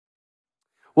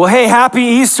Well, hey, happy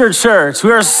Easter, church.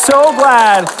 We are so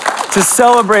glad to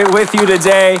celebrate with you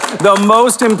today, the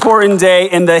most important day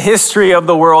in the history of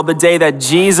the world, the day that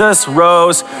Jesus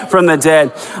rose from the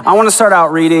dead. I want to start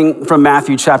out reading from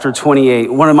Matthew chapter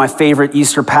 28, one of my favorite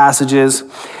Easter passages.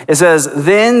 It says,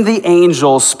 "Then the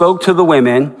angel spoke to the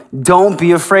women. 'Don't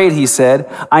be afraid,' he said.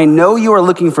 'I know you are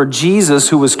looking for Jesus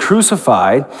who was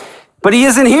crucified, but he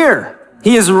isn't here.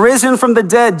 He is risen from the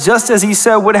dead, just as he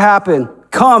said would happen.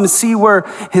 Come, see where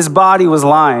his body was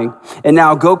lying. And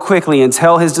now go quickly and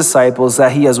tell his disciples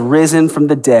that he has risen from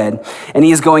the dead, and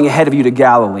he is going ahead of you to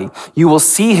Galilee. You will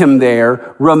see him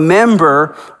there.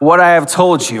 Remember what I have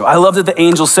told you.'" I love that the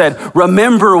angel said,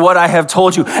 "Remember what I have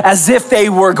told you," as if they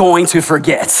were going to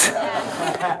forget.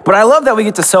 But I love that we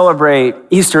get to celebrate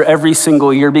Easter every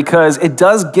single year because it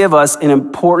does give us an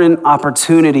important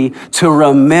opportunity to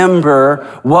remember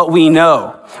what we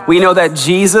know. We know that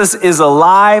Jesus is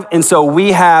alive, and so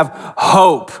we have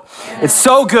hope. It's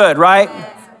so good, right?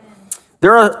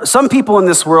 There are some people in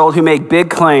this world who make big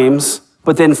claims,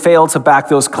 but then fail to back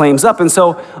those claims up. And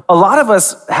so a lot of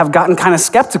us have gotten kind of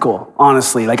skeptical,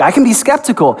 honestly. Like, I can be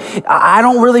skeptical. I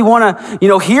don't really want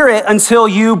to, hear it until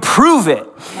you prove it.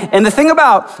 And the thing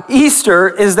about Easter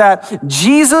is that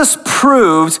Jesus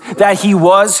proved that he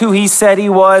was who he said he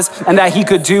was and that he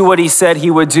could do what he said he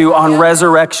would do on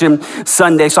Resurrection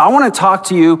Sunday. So I want to talk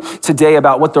to you today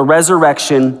about what the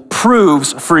resurrection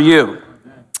proves for you.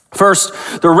 First,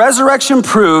 the resurrection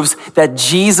proves that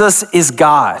Jesus is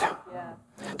God.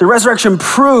 The resurrection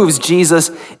proves Jesus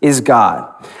is God.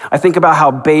 I think about how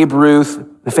Babe Ruth,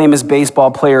 the famous baseball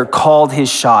player, called his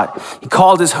shot. He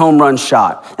called his home run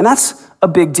shot. And that's a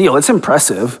big deal. It's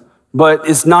impressive, but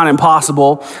it's not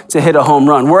impossible to hit a home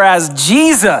run. Whereas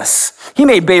Jesus, he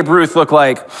made Babe Ruth look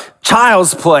like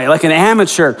child's play, like an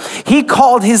amateur. He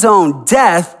called his own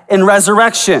death and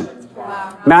resurrection.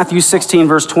 Matthew 16,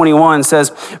 verse 21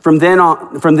 says, From then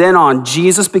on,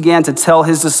 Jesus began to tell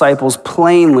his disciples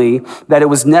plainly that it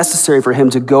was necessary for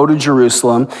him to go to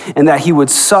Jerusalem and that he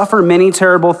would suffer many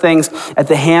terrible things at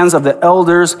the hands of the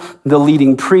elders, the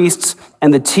leading priests,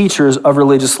 and the teachers of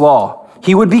religious law.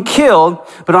 He would be killed,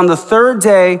 but on the third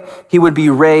day, he would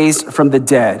be raised from the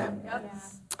dead."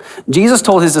 Jesus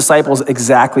told his disciples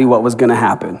exactly what was going to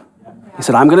happen. He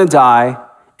said, "I'm going to die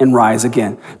and rise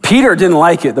again." Peter didn't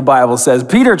like it, the Bible says.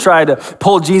 Peter tried to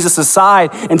pull Jesus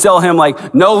aside and tell him,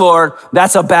 "No, Lord,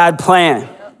 that's a bad plan."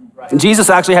 And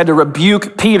Jesus actually had to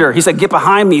rebuke Peter. He said, "Get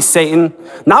behind me, Satan."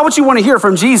 Not what you want to hear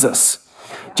from Jesus.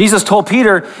 Jesus told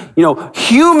Peter,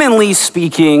 humanly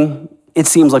speaking, it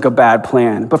seems like a bad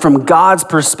plan. But from God's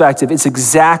perspective, it's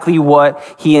exactly what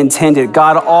he intended.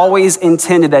 God always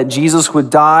intended that Jesus would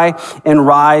die and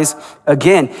rise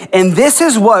again. And this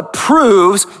is what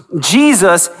proves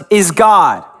Jesus is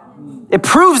God. It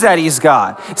proves that he's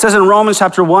God. It says in Romans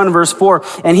chapter 1, verse 4,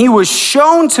 "And he was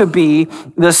shown to be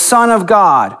the Son of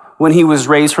God when he was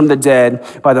raised from the dead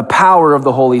by the power of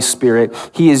the Holy Spirit.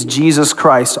 He is Jesus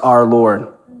Christ our Lord."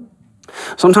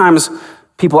 Sometimes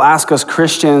people ask us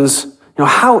Christians,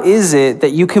 how is it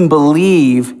that you can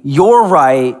believe you're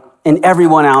right and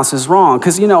everyone else is wrong?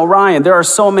 Because, Ryan, there are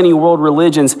so many world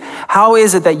religions. How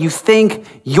is it that you think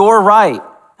you're right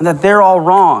and that they're all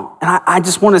wrong? And I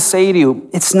just want to say to you,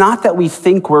 it's not that we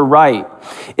think we're right.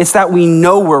 It's that we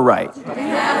know we're right.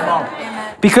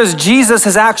 Because Jesus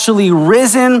has actually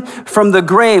risen from the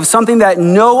grave, something that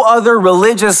no other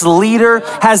religious leader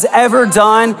has ever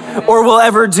done or will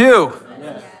ever do.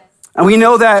 And we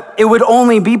know that it would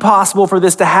only be possible for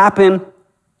this to happen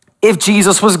if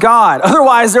Jesus was God.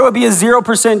 Otherwise, there would be a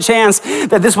 0% chance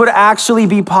that this would actually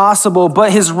be possible.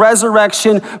 But his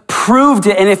resurrection proved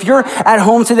it. And if you're at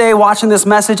home today watching this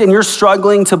message and you're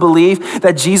struggling to believe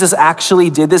that Jesus actually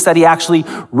did this, that he actually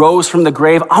rose from the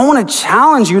grave, I want to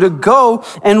challenge you to go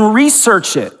and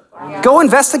research it. Go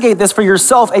investigate this for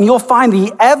yourself, and you'll find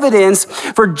the evidence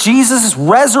for Jesus'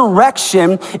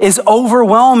 resurrection is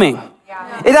overwhelming.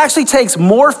 It actually takes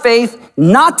more faith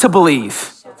not to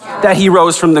believe that he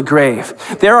rose from the grave.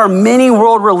 There are many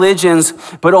world religions,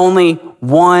 but only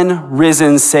one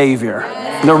risen Savior.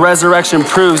 The resurrection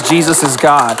proves Jesus is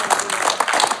God.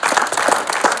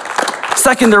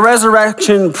 Second, the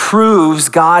resurrection proves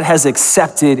God has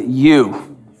accepted you.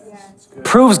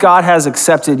 Proves God has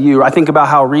accepted you. I think about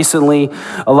how recently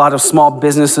a lot of small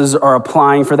businesses are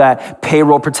applying for that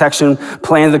payroll protection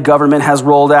plan the government has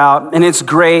rolled out. And it's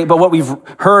great, but what we've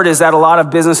heard is that a lot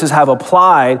of businesses have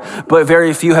applied, but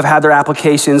very few have had their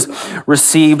applications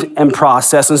received and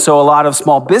processed. And so a lot of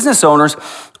small business owners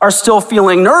are still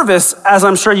feeling nervous, as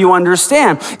I'm sure you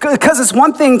understand. Because it's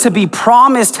one thing to be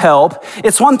promised help,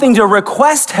 it's one thing to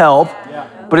request help,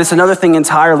 but it's another thing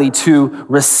entirely to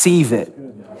receive it.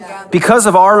 Because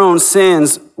of our own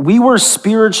sins, we were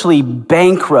spiritually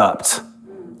bankrupt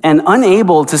and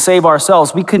unable to save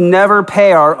ourselves. We could never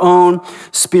pay our own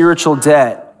spiritual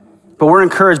debt. But we're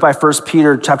encouraged by 1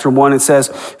 Peter chapter 1. It says,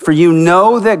 "For you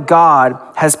know that God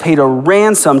has paid a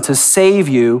ransom to save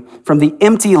you from the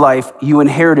empty life you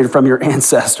inherited from your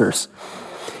ancestors.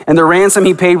 And the ransom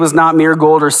he paid was not mere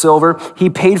gold or silver. He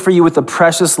paid for you with the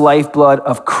precious lifeblood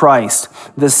of Christ,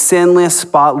 the sinless,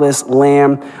 spotless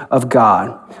Lamb of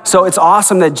God." So it's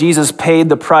awesome that Jesus paid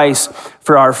the price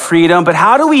for our freedom. But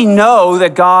how do we know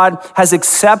that God has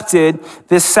accepted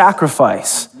this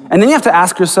sacrifice? And then you have to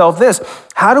ask yourself this: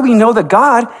 how do we know that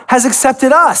God has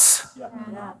accepted us?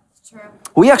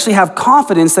 We actually have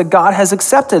confidence that God has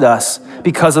accepted us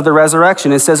because of the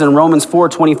resurrection. It says in Romans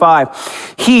 4:25,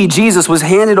 "He, Jesus, was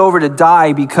handed over to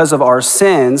die because of our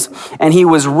sins, and he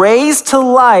was raised to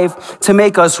life to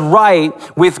make us right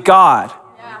with God."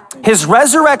 His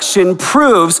resurrection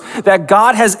proves that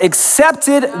God has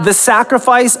accepted the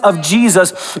sacrifice of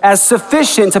Jesus as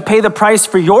sufficient to pay the price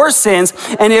for your sins,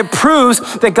 and it proves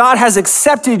that God has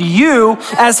accepted you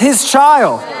as his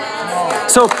child.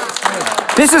 So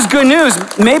this is good news.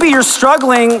 Maybe you're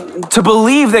struggling to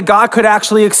believe that God could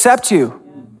actually accept you.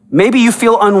 Maybe you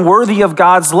feel unworthy of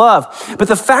God's love. But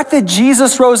the fact that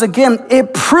Jesus rose again,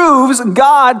 it proves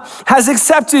God has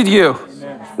accepted you.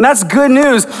 And that's good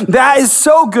news. That is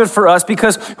so good for us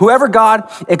because whoever God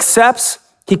accepts,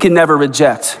 he can never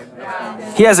reject.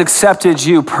 He has accepted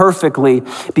you perfectly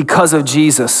because of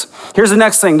Jesus. Here's the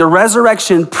next thing. The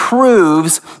resurrection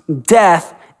proves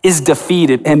death is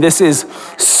defeated. And this is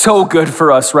so good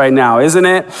for us right now, isn't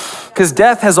it? Because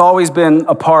death has always been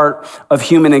a part of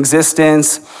human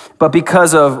existence. But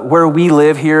because of where we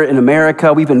live here in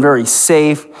America, we've been very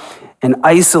safe and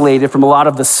isolated from a lot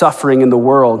of the suffering in the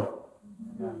world.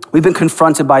 We've been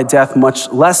confronted by death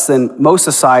much less than most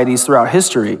societies throughout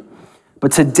history.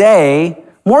 But today,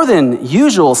 more than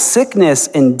usual, sickness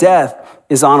and death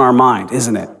is on our mind,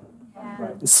 isn't it?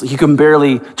 You can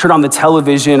barely turn on the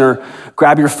television or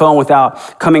grab your phone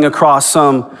without coming across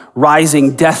some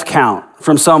rising death count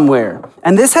from somewhere.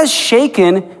 And this has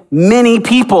shaken many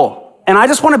people. And I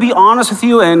just want to be honest with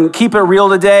you and keep it real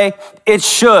today. It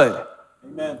should.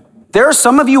 Amen. There are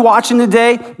some of you watching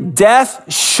today, death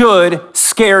should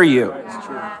scare you.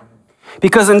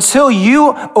 Because until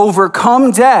you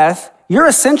overcome death, you're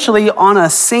essentially on a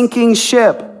sinking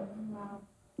ship.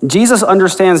 Jesus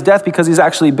understands death because he's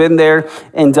actually been there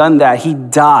and done that. He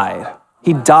died.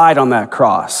 He died on that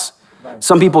cross.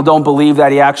 Some people don't believe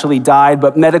that he actually died,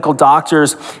 but medical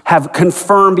doctors have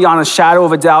confirmed beyond a shadow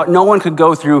of a doubt, no one could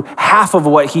go through half of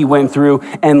what he went through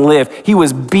and live. He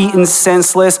was beaten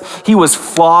senseless. He was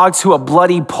flogged to a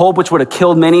bloody pulp, which would have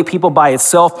killed many people by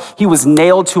itself. He was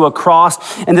nailed to a cross,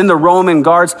 and then the Roman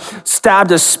guards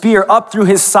stabbed a spear up through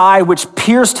his side, which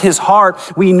pierced his heart.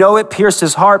 We know it pierced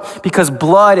his heart because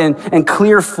blood and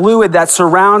clear fluid that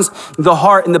surrounds the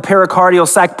heart and the pericardial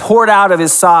sac poured out of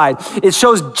his side. It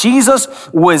shows Jesus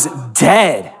was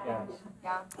dead,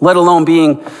 let alone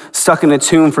being stuck in a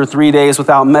tomb for 3 days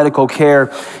without medical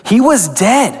care. He was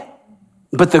dead,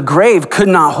 but the grave could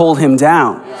not hold him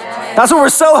down. That's what we're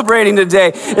celebrating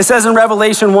today. It says in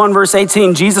Revelation 1 verse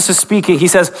 18, Jesus is speaking. He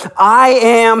says, "I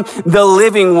am the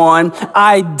living one.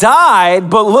 I died,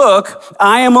 but look,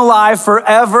 I am alive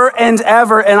forever and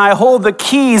ever, and I hold the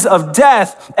keys of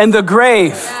death and the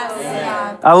grave."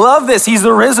 I love this. He's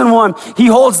the risen one. He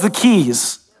holds the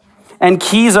keys. And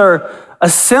keys are a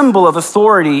symbol of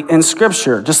authority in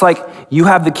Scripture. Just like you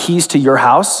have the keys to your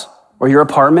house or your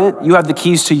apartment, you have the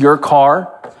keys to your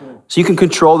car. So you can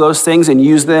control those things and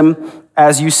use them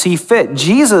as you see fit.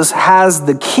 Jesus has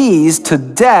the keys to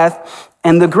death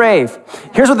and the grave.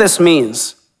 Here's what this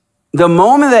means. The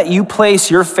moment that you place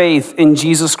your faith in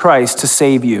Jesus Christ to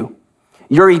save you,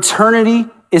 your eternity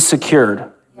is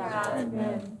secured.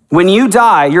 When you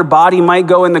die, your body might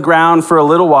go in the ground for a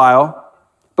little while,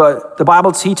 but the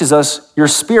Bible teaches us your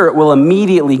spirit will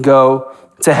immediately go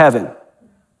to heaven.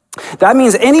 That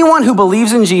means anyone who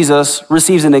believes in Jesus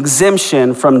receives an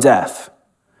exemption from death.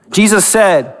 Jesus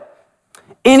said,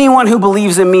 anyone who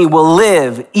believes in me will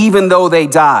live even though they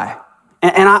die.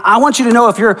 And I want you to know,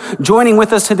 if you're joining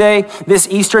with us today, this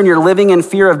Easter, and you're living in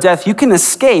fear of death, you can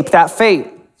escape that fate.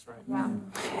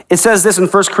 It says this in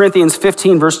 1 Corinthians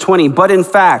 15, verse 20, "But in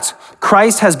fact,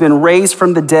 Christ has been raised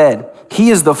from the dead, He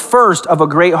is the first of a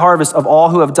great harvest of all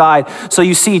who have died. So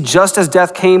you see, just as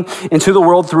death came into the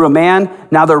world through a man,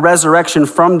 now the resurrection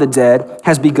from the dead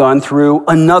has begun through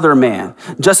another man.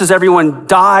 Just as everyone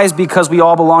dies because we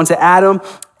all belong to Adam,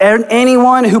 and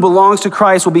anyone who belongs to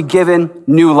Christ will be given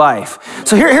new life.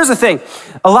 So here's the thing.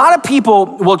 A lot of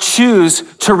people will choose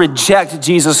to reject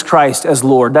Jesus Christ as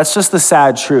Lord. That's just the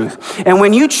sad truth. And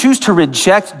when you choose to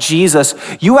reject Jesus,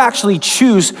 you actually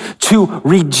choose to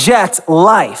reject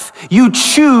life. You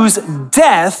choose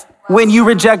death when you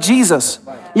reject Jesus.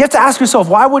 You have to ask yourself,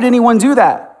 why would anyone do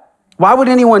that? Why would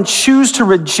anyone choose to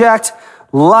reject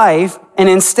life and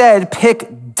instead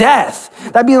pick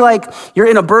death? That'd be like you're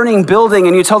in a burning building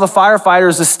and you tell the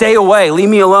firefighters to stay away, leave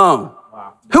me alone.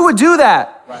 Wow. Who would do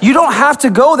that? Right. You don't have to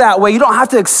go that way. You don't have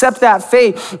to accept that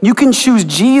fate. You can choose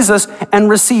Jesus and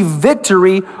receive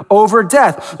victory over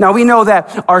death. Now we know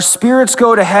that our spirits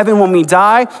go to heaven when we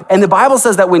die, and the Bible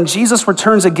says that when Jesus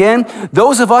returns again,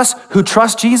 those of us who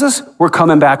trust Jesus, we're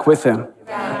coming back with him.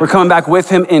 We're coming back with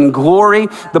him in glory.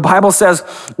 The Bible says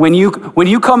when you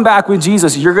come back with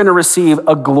Jesus, you're going to receive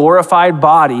a glorified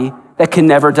body that can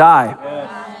never die.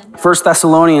 1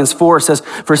 Thessalonians 4 says,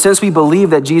 for since we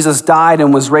believe that Jesus died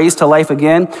and was raised to life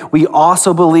again, we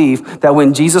also believe that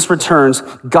when Jesus returns,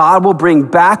 God will bring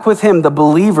back with him the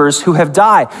believers who have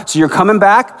died. So you're coming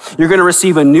back, you're going to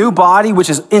receive a new body, which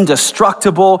is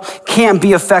indestructible, can't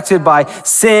be affected by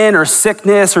sin or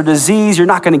sickness or disease. You're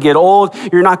not going to get old.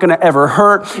 You're not going to ever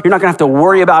hurt. You're not going to have to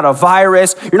worry about a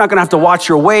virus. You're not going to have to watch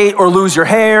your weight or lose your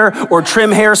hair or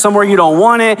trim hair somewhere you don't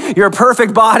want it. Your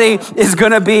perfect body is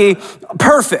going to be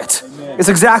perfect. Amen. It's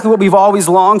exactly what we've always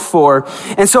longed for.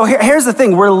 And so here's the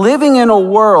thing. We're living in a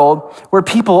world where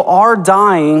people are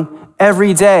dying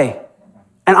every day.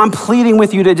 And I'm pleading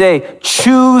with you today,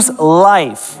 choose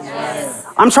life. Yes.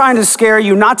 I'm trying to scare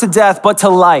you not to death, but to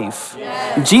life.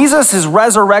 Yes. Jesus'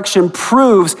 resurrection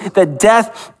proves that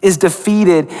death is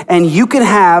defeated and you can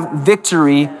have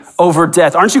victory over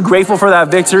death. Aren't you grateful for that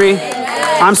victory?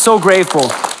 Yes. I'm so grateful.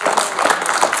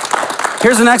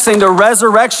 Here's the next thing. The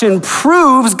resurrection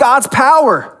proves God's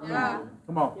power. Yeah.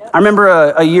 Come on. I remember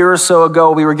a year or so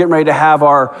ago, we were getting ready to have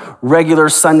our regular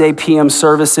Sunday PM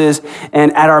services.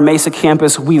 And at our Mesa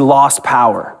campus, we lost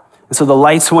power. And so the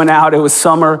lights went out. It was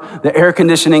summer. The air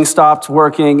conditioning stopped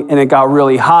working and it got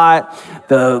really hot.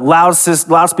 The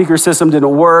loudspeaker system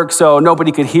didn't work, so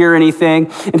nobody could hear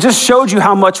anything. It just showed you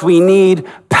how much we need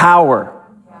power.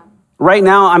 Right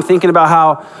now, I'm thinking about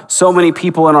how so many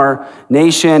people in our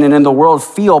nation and in the world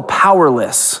feel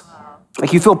powerless.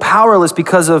 Like you feel powerless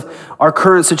because of our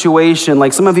current situation.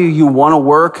 Like some of you want to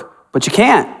work, but you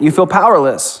can't. You feel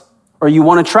powerless. Or you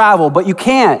want to travel, but you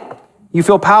can't. You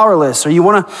feel powerless. Or you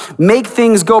want to make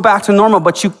things go back to normal,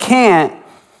 but you can't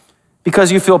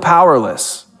because you feel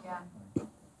powerless.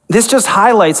 This just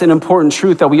highlights an important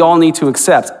truth that we all need to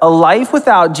accept. A life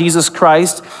without Jesus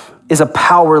Christ is a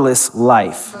powerless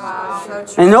life. Wow.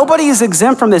 And nobody is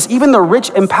exempt from this, even the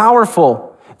rich and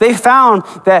powerful. They found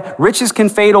that riches can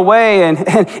fade away,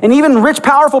 and even rich,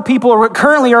 powerful people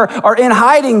currently are in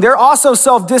hiding. They're also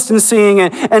self-distancing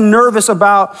and nervous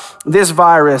about this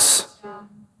virus.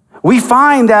 We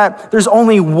find that there's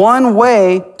only one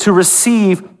way to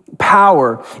receive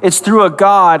power. It's through a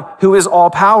God who is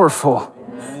all-powerful.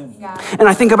 And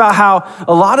I think about how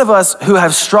a lot of us who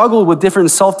have struggled with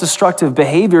different self-destructive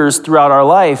behaviors throughout our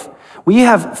life, we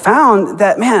have found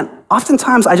that, man,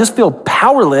 oftentimes I just feel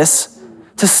powerless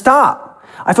to stop.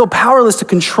 I feel powerless to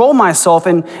control myself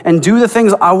and do the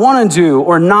things I want to do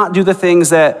or not do the things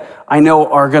that I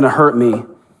know are going to hurt me.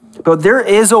 But there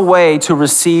is a way to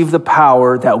receive the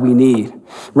power that we need.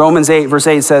 Romans 8, verse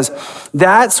 8 says,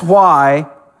 that's why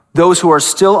those who are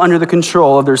still under the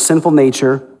control of their sinful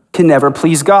nature can never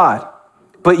please God.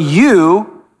 But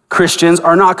you, Christians,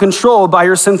 are not controlled by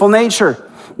your sinful nature.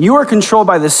 You are controlled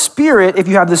by the Spirit if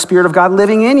you have the Spirit of God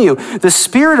living in you. The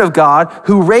Spirit of God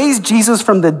who raised Jesus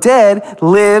from the dead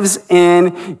lives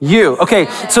in you. Okay,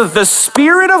 so the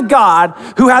Spirit of God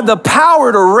who had the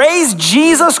power to raise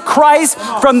Jesus Christ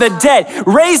from the dead,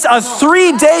 raised a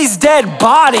 3 days dead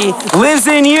body, lives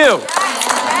in you.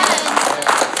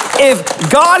 If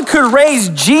God could raise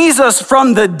Jesus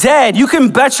from the dead, you can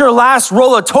bet your last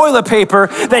roll of toilet paper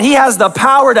that he has the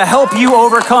power to help you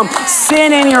overcome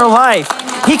sin in your life.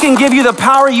 He can give you the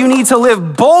power you need to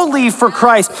live boldly for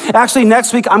Christ. Actually,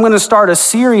 next week, I'm going to start a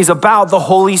series about the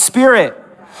Holy Spirit.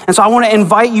 And so I want to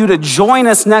invite you to join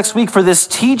us next week for this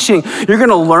teaching. You're going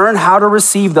to learn how to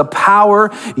receive the power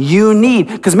you need.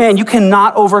 Because, man, you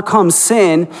cannot overcome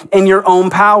sin in your own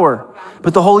power.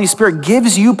 But the Holy Spirit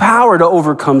gives you power to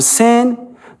overcome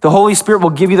sin. The Holy Spirit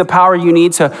will give you the power you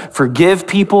need to forgive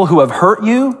people who have hurt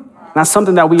you. That's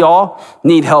something that we all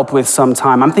need help with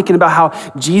sometime. I'm thinking about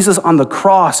how Jesus on the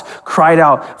cross cried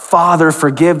out, Father,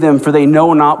 forgive them, for they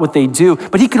know not what they do.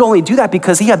 But he could only do that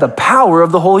because he had the power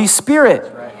of the Holy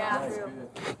Spirit.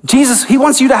 Jesus, he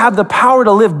wants you to have the power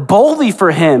to live boldly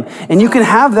for him. And you can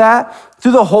have that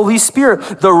through the Holy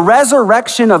Spirit. The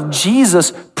resurrection of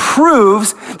Jesus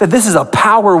proves that this is a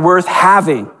power worth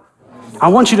having. I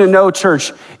want you to know,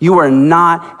 church, you are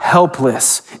not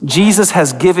helpless. Jesus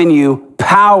has given you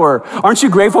power. Aren't you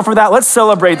grateful for that? Let's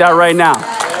celebrate that right now.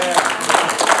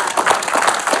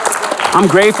 I'm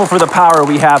grateful for the power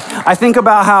we have. I think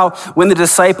about how when the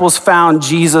disciples found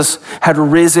Jesus had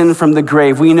risen from the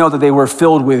grave, we know that they were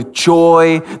filled with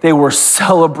joy, they were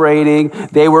celebrating,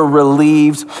 they were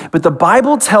relieved. But the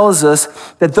Bible tells us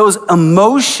that those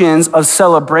emotions of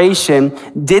celebration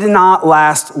did not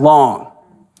last long.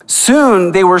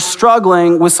 Soon they were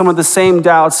struggling with some of the same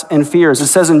doubts and fears. It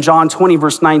says in John 20,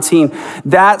 verse 19,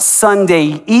 that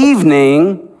Sunday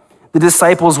evening, the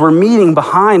disciples were meeting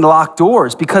behind locked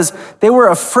doors because they were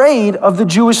afraid of the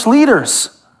Jewish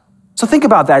leaders. So think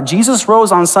about that. Jesus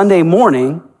rose on Sunday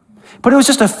morning, but it was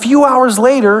just a few hours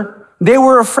later, they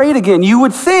were afraid again. You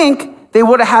would think they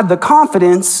would have had the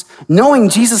confidence, knowing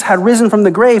Jesus had risen from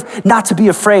the grave, not to be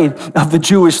afraid of the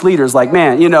Jewish leaders. Like,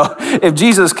 man, if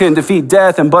Jesus can defeat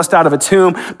death and bust out of a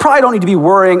tomb, probably don't need to be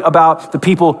worrying about the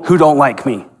people who don't like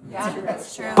me. Yeah,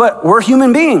 that's true. But we're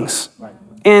human beings.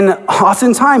 And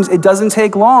oftentimes it doesn't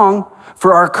take long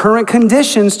for our current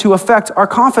conditions to affect our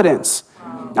confidence.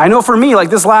 I know for me, like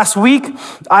this last week,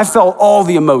 I felt all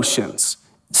the emotions.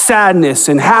 Sadness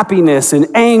and happiness and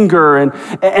anger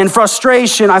and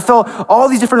frustration. I felt all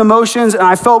these different emotions and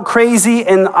I felt crazy,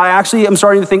 and I actually am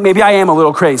starting to think maybe I am a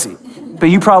little crazy. But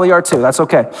you probably are too, that's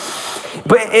okay.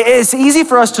 But it's easy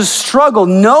for us to struggle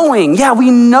knowing, we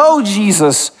know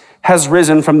Jesus has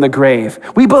risen from the grave.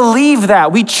 We believe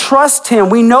that, we trust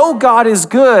him, we know God is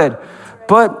good.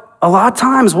 But a lot of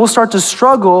times we'll start to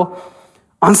struggle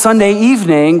on Sunday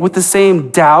evening with the same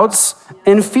doubts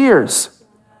and fears.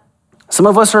 Some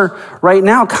of us are right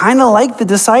now kind of like the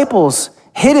disciples,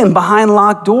 hidden behind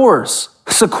locked doors,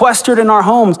 sequestered in our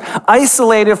homes,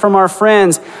 isolated from our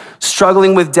friends,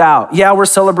 struggling with doubt. Yeah, we're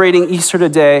celebrating Easter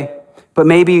today, but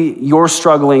maybe you're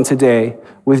struggling today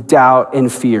with doubt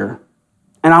and fear.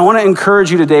 And I want to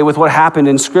encourage you today with what happened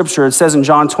in Scripture. It says in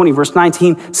John 20, verse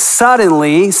 19,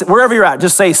 suddenly, wherever you're at,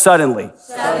 just say suddenly.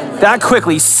 That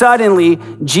quickly, suddenly,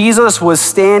 Jesus was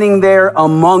standing there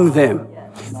among them.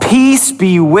 Peace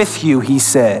be with you, he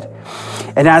said.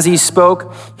 And as he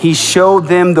spoke, he showed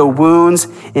them the wounds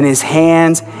in his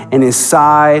hands and his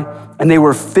side, and they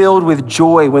were filled with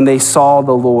joy when they saw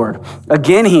the Lord.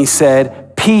 Again, he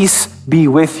said, peace be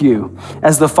with you.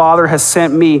 As the Father has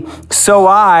sent me, so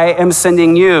I am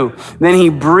sending you. Then he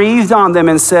breathed on them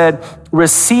and said,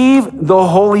 receive the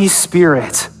Holy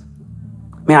Spirit.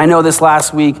 Man, I know this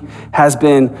last week has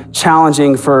been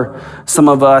challenging for some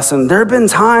of us, and there have been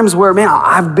times where,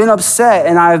 I've been upset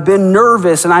and I've been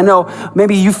nervous, and I know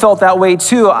maybe you felt that way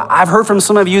too. I've heard from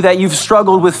some of you that you've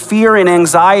struggled with fear and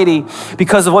anxiety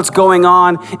because of what's going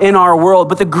on in our world.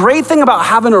 But the great thing about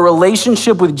having a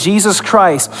relationship with Jesus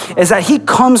Christ is that he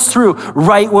comes through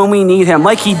right when we need him,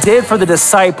 like he did for the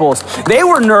disciples. They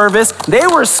were nervous, they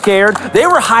were scared, they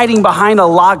were hiding behind a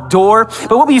locked door.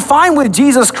 But what we find with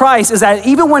Jesus Christ is that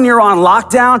even when you're on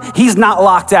lockdown, he's not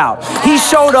locked out. He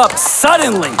showed up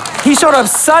suddenly. He showed up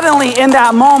suddenly in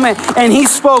that moment, and he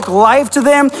spoke life to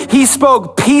them. He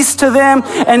spoke peace to them.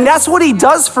 And that's what he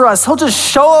does for us. He'll just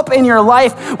show up in your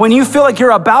life when you feel like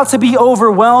you're about to be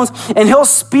overwhelmed, and he'll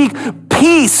speak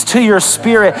peace to your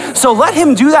spirit. So let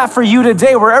him do that for you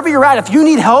today, wherever you're at. If you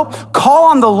need help,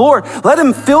 call on the Lord. Let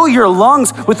him fill your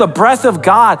lungs with the breath of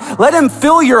God. Let him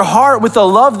fill your heart with the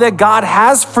love that God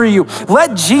has for you.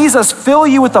 Let Jesus fill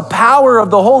you with the power of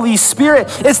the Holy Spirit.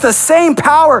 It's the same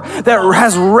power that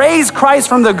has raised Christ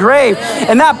from the grave,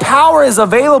 and that power is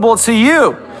available to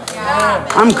you.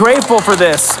 I'm grateful for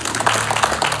this.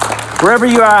 Wherever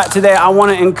you are at today, I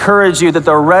want to encourage you that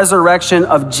the resurrection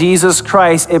of Jesus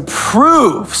Christ, it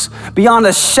proves beyond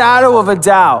a shadow of a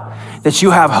doubt that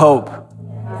you have hope.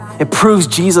 It proves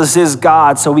Jesus is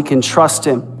God, so we can trust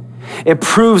him. It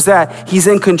proves that he's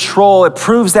in control. It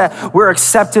proves that we're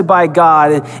accepted by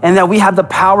God and that we have the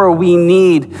power we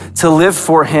need to live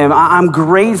for him. I'm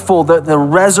grateful that the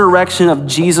resurrection of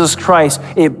Jesus Christ,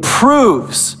 it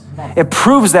proves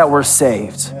that we're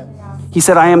saved. He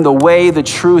said, I am the way, the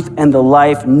truth, and the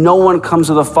life. No one comes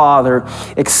to the Father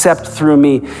except through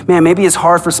me. Man, maybe it's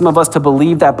hard for some of us to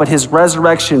believe that, but his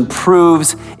resurrection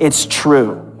proves it's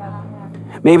true.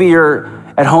 Maybe you're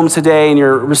at home today and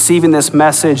you're receiving this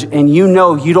message and you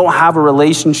know you don't have a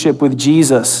relationship with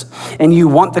Jesus and you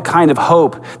want the kind of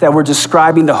hope that we're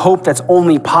describing, the hope that's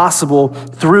only possible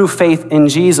through faith in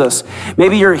Jesus.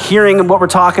 Maybe you're hearing what we're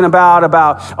talking about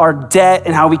our debt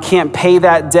and how we can't pay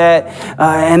that debt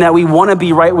and that we want to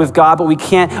be right with God, but we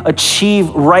can't achieve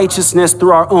righteousness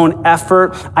through our own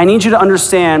effort. I need you to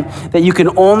understand that you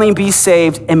can only be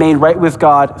saved and made right with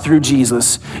God through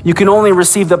Jesus. You can only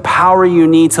receive the power you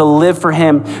need to live for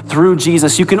him through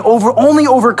Jesus. You can only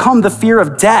overcome the fear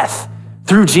of death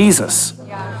through Jesus.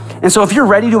 And so if you're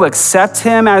ready to accept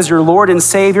him as your Lord and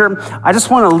Savior, I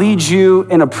just want to lead you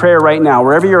in a prayer right now,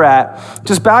 wherever you're at.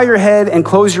 Just bow your head and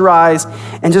close your eyes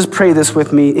and just pray this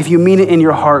with me. If you mean it in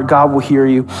your heart, God will hear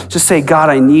you. Just say, God,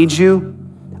 I need you.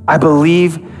 I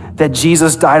believe that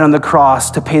Jesus died on the cross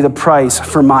to pay the price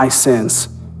for my sins.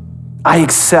 I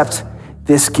accept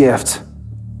this gift.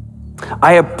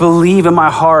 I believe in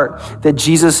my heart that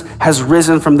Jesus has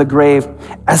risen from the grave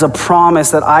as a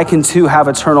promise that I can too have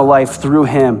eternal life through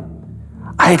him.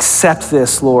 I accept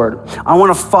this, Lord. I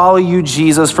want to follow you,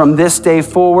 Jesus, from this day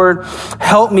forward.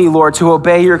 Help me, Lord, to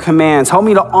obey your commands. Help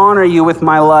me to honor you with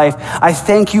my life. I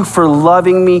thank you for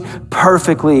loving me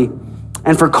perfectly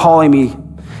and for calling me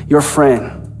your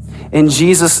friend. In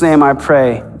Jesus' name I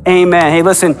pray. Amen. Hey,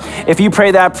 listen, if you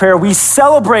pray that prayer, we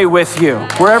celebrate with you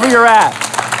wherever you're at.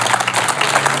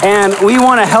 And we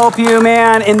want to help you,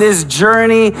 man, in this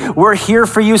journey. We're here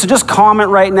for you. So just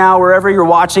comment right now, wherever you're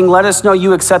watching. Let us know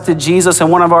you accepted Jesus, and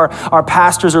one of our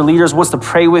pastors or leaders wants to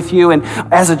pray with you. And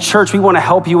as a church, we want to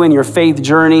help you in your faith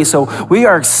journey. So we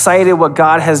are excited what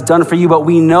God has done for you, but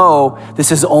we know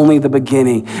this is only the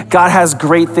beginning. God has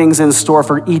great things in store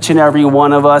for each and every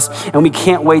one of us, and we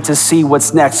can't wait to see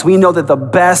what's next. We know that the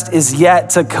best is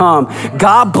yet to come.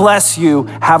 God bless you.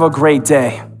 Have a great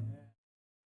day.